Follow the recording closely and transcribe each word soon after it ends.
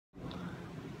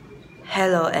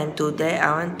Hello, and today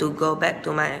I want to go back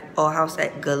to my old house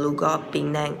at Gelugo,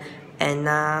 Penang, and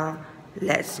now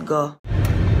let's go.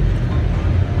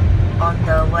 On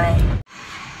the way.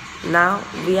 Now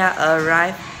we are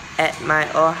arrived at my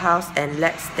old house and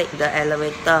let's take the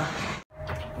elevator.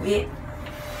 We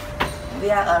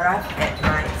are arrived at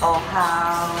my old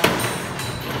house.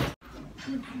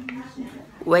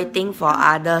 Waiting for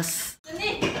others.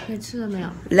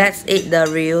 Let's eat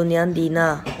the reunion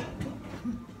dinner.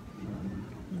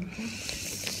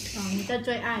 你的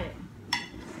最爱。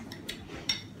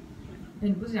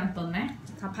你不是想等吗？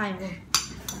他派不？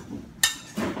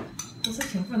不是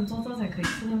全部人做这才可以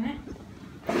吃的吗？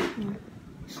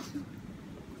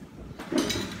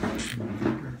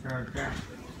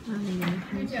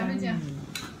没讲没讲。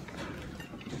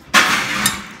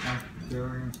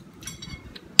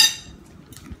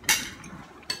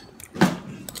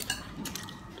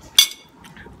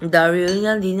The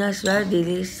reunion dinner is very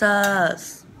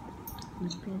delicious.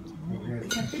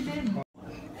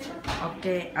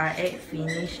 Okay, I ate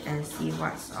finish and see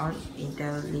what's on in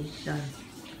television.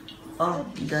 Oh,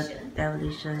 the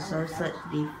television so such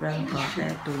different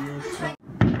compared to usual.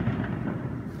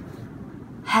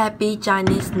 Happy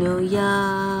Chinese New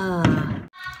Year!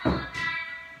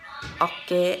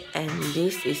 Okay, and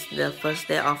this is the first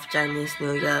day of Chinese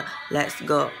New Year. Let's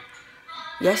go.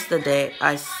 Yesterday,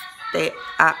 I stayed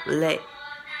up late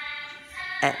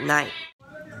at night.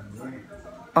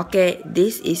 Okay,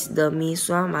 this is the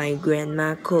miswa my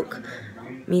grandma cooked.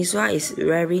 Miswa is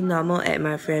very normal at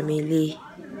my family.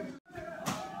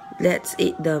 Let's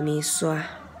eat the miswa.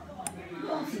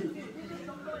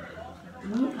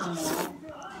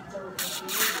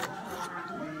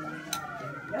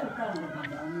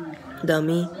 The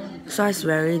miswa is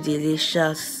very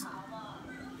delicious.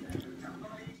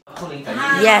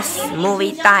 Yes,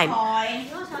 movie time.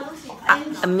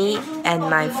 Me and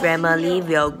my family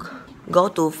will go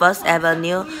to First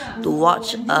Avenue to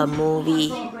watch a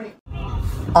movie.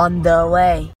 On the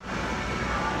way.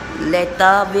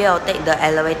 Later, we'll take the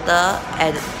elevator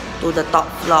and to the top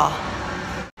floor.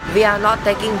 We are not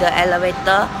taking the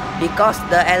elevator because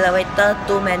the elevator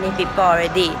too many people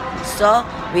already. So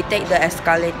we take the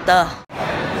escalator.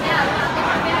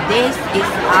 This is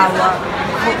our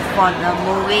food for the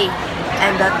movie,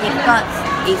 and the tickets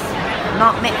is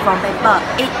not made from paper.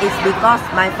 It is because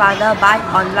my father buy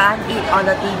online it on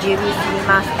the TGV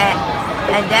Cinemas app,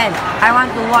 and then I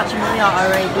want to watch movie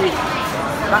already.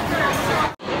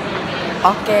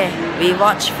 Okay, we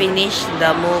finish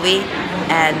the movie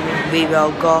and we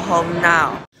will go home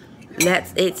now.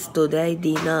 Let's eat today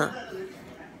dinner.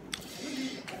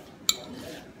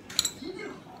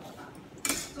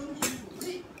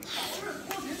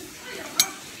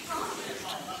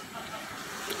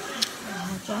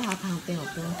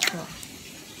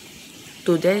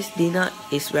 Today's dinner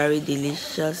is very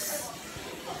delicious.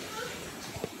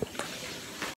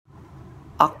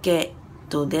 Okay,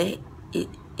 today it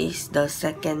is the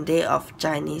second day of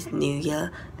Chinese New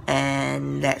Year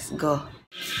and let's go.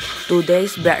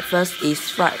 Today's breakfast is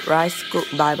fried rice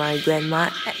cooked by my grandma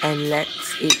and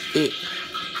let's eat it.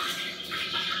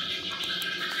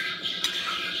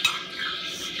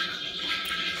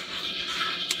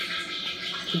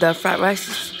 The fried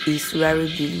rice is very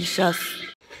delicious.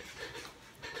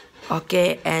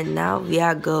 Okay, and now we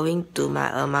are going to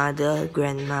my mother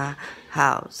grandma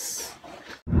house.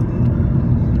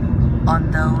 On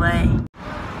the way,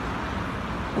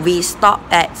 we stop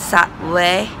at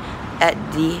Subway at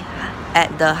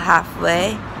the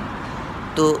halfway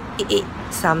to eat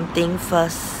something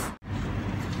first.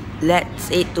 Let's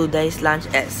eat today's lunch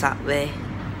at Subway.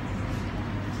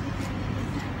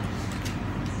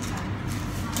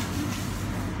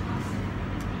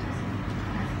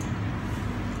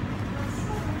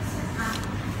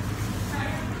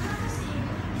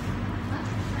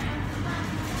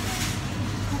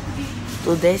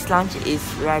 Today's lunch is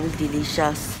very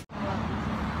delicious.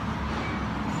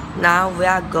 Now we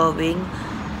are going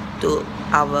to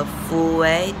our full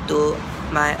way to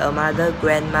my mother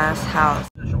grandma's house.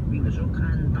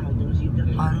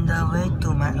 On the way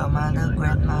to my mother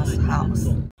grandma's house.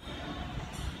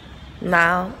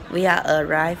 Now we are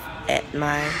arrived at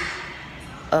my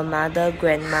mother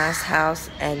grandma's house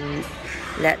and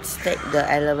let's take the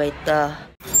elevator.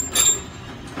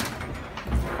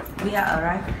 We are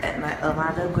arrived at my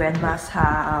mother grandma's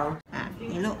house.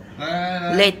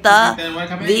 Later,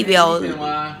 we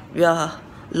will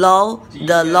low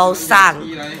the low sang.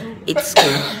 It's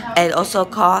and also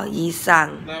called yi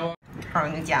sang.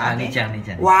 你讲。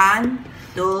 1,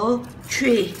 2,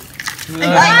 3.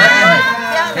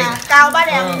 高吧，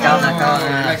两高的，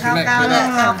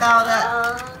高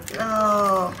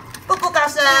的，不不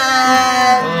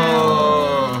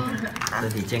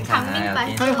健康啊，要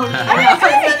健好康。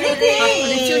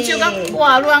你舅舅讲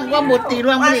哇乱，我无地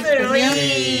乱，我万哩事如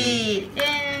意。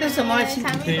这什么亲？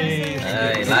哎，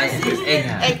来，X 啊。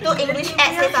哎，do English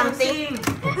add say something。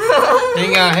興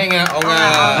啊，我啊，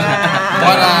我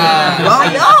啦，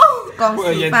哎呦，恭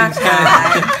喜發財，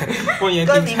過年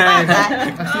恭喜發財，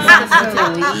萬事如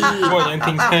意，過年聽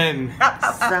聽。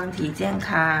身體健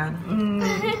康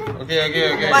，OK。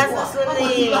萬事順利。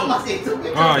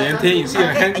哦，言聽，you see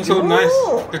your hand so nice.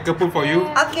 哥哥 put for you.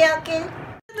 OK。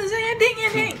等下言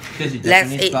聽。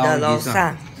Let's eat the 樓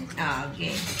上。啊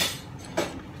，OK。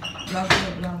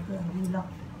Vlog.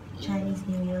 Chinese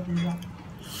New Year vlog.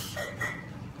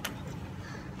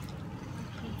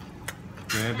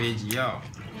 準備幾啊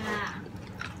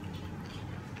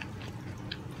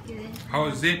？How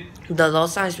is it? The 樓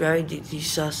上 is very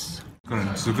delicious.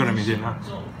 10個人沒見啊。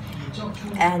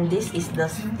And this is the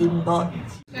steamboat.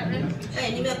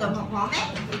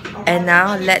 And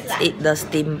now let's eat the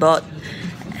steamboat.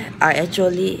 I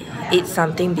actually eat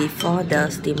something before the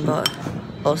steamboat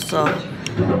also,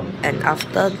 and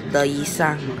after the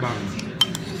yisang.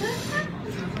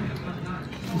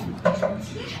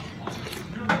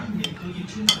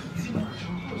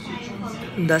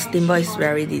 The steamboat is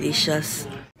very delicious.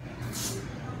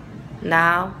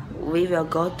 Now we will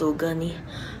go to Gurney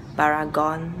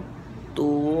Paragon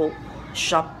to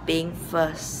shopping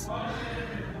first.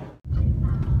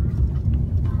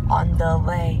 On the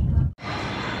way.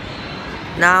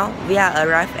 Now we are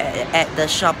arrived at the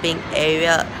shopping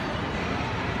area,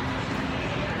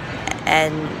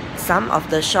 and some of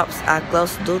the shops are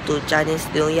closed due to Chinese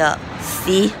New Year.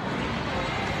 See?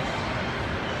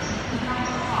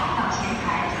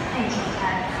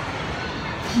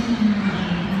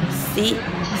 See,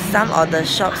 some of the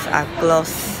shops are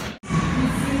closed.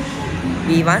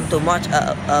 We want to watch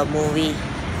a movie,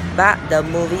 but the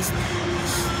movie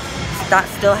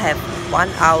still have 1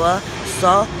 hour,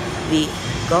 so we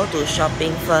go to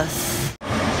shopping first.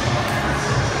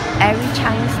 Every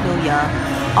Chinese New Year,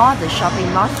 all the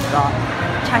shopping malls got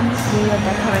Chinese New Year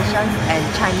decorations and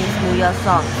Chinese New Year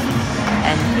songs.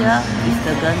 And here is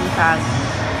the Gurney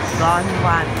Paragon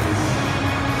one.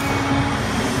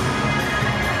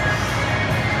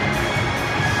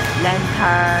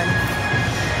 Lantern,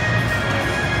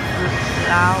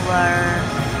 flower,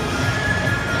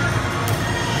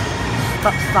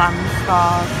 some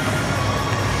stores,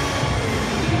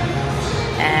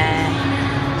 and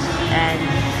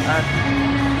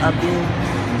a building.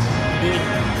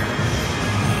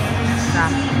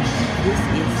 This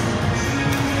is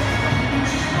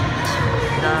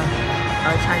a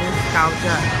Chinese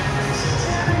sculpture.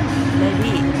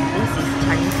 Maybe this is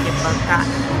Chinese paper cut.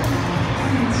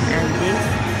 And this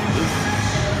is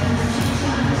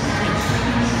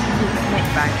made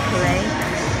by clay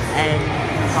and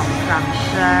from some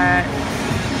shirt,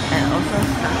 and also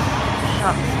some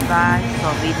shops buy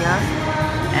souvenirs.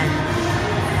 And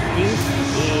this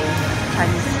is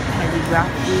Chinese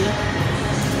calligraphy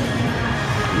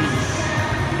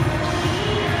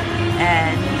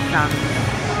and some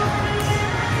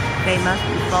famous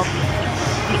people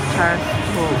pictures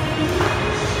too.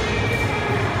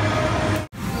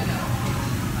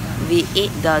 We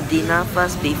eat the dinner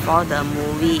first before the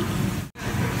movie.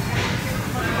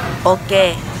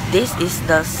 Okay, this is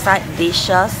the side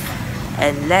dishes,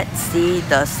 and let's see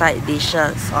the side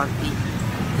dishes on it.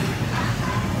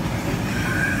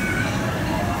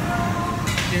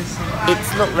 It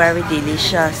looks very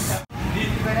delicious.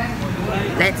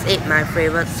 Let's eat my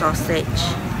favorite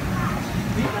sausage.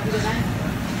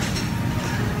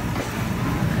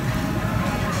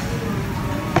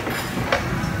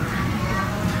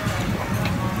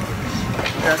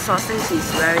 The sausage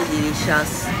is very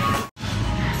delicious.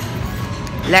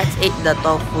 Let's eat the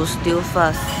tofu stew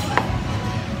first.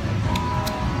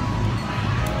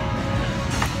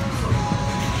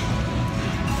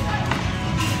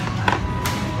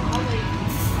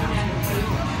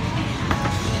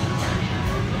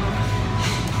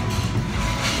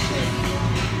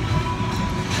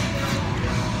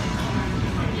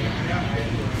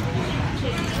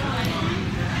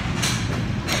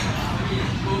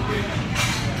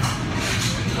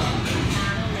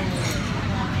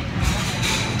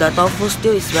 The tofu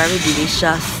stew is very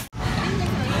delicious.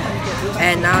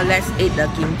 And now let's eat the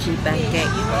kimchi pancake.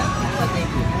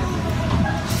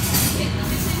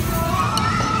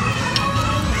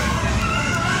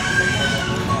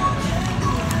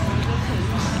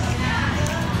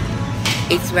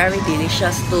 It's very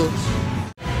delicious too.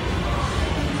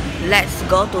 Let's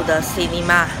go to the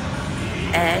cinema.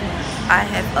 And I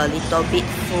have a little bit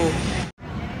full.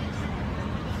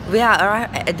 We are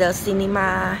arrived at the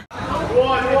cinema.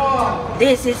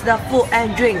 This is the food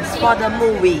and drinks for the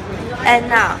movie. And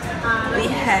now we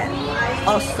have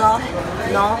also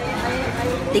no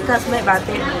tickets made by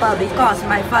paper because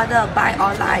my father buy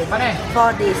online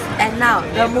for this. And now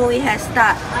the movie has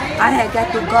started. I have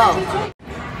got to go.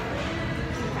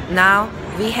 Now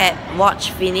we had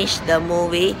watched finish the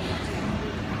movie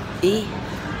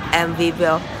and we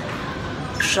will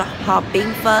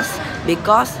shopping first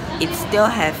because it still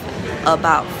have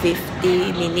about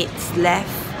 50 minutes left.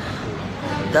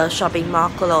 The shopping mall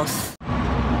closed.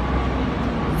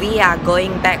 We are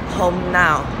going back home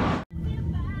now.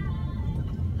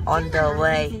 On the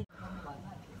way,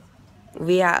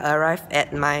 we are arrived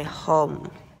at my home.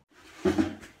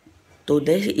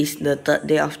 Today is the third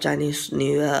day of Chinese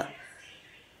New Year.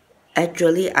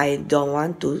 Actually, I don't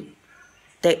want to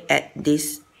take at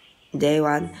this day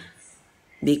one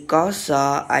because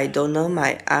I don't know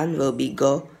my aunt will be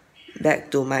go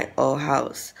back to my old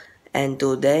house, and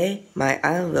today my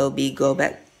aunt will be go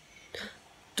back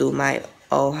to my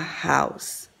old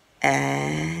house,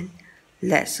 and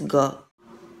let's go.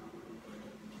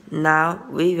 Now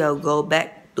we will go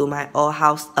back to my old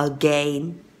house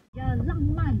again.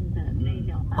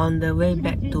 On the way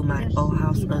back to my old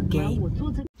house again,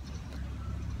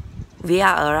 we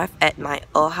are arrived at my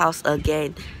old house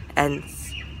again, and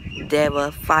there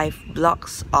were 5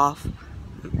 blocks of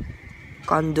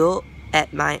condo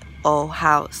at my old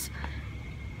house,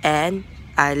 and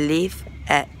I live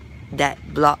at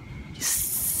that block.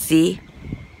 See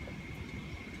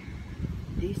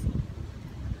this,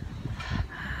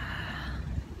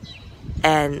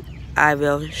 and I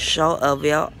will show a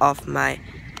view of my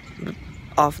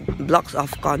blocks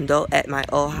of condo at my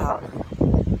old house.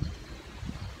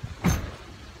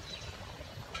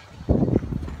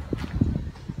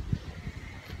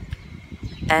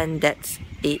 And that's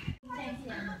it.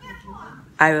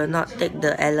 I will not take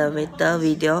the elevator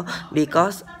video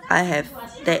because I have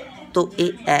took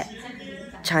it at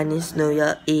Chinese New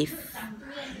Year Eve.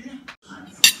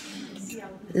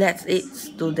 Let's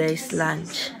eat today's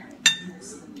lunch.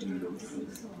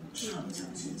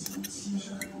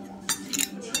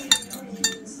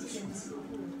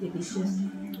 Delicious.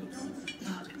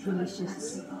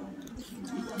 Delicious.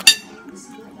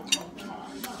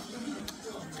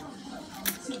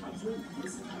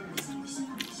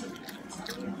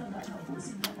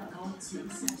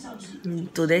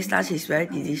 Today's lunch is very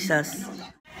delicious.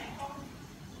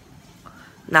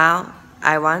 Now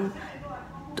I want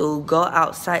to go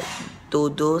outside to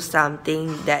do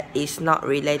something that is not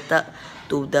related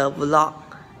to the vlog,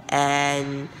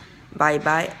 and bye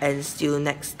bye and see you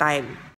next time.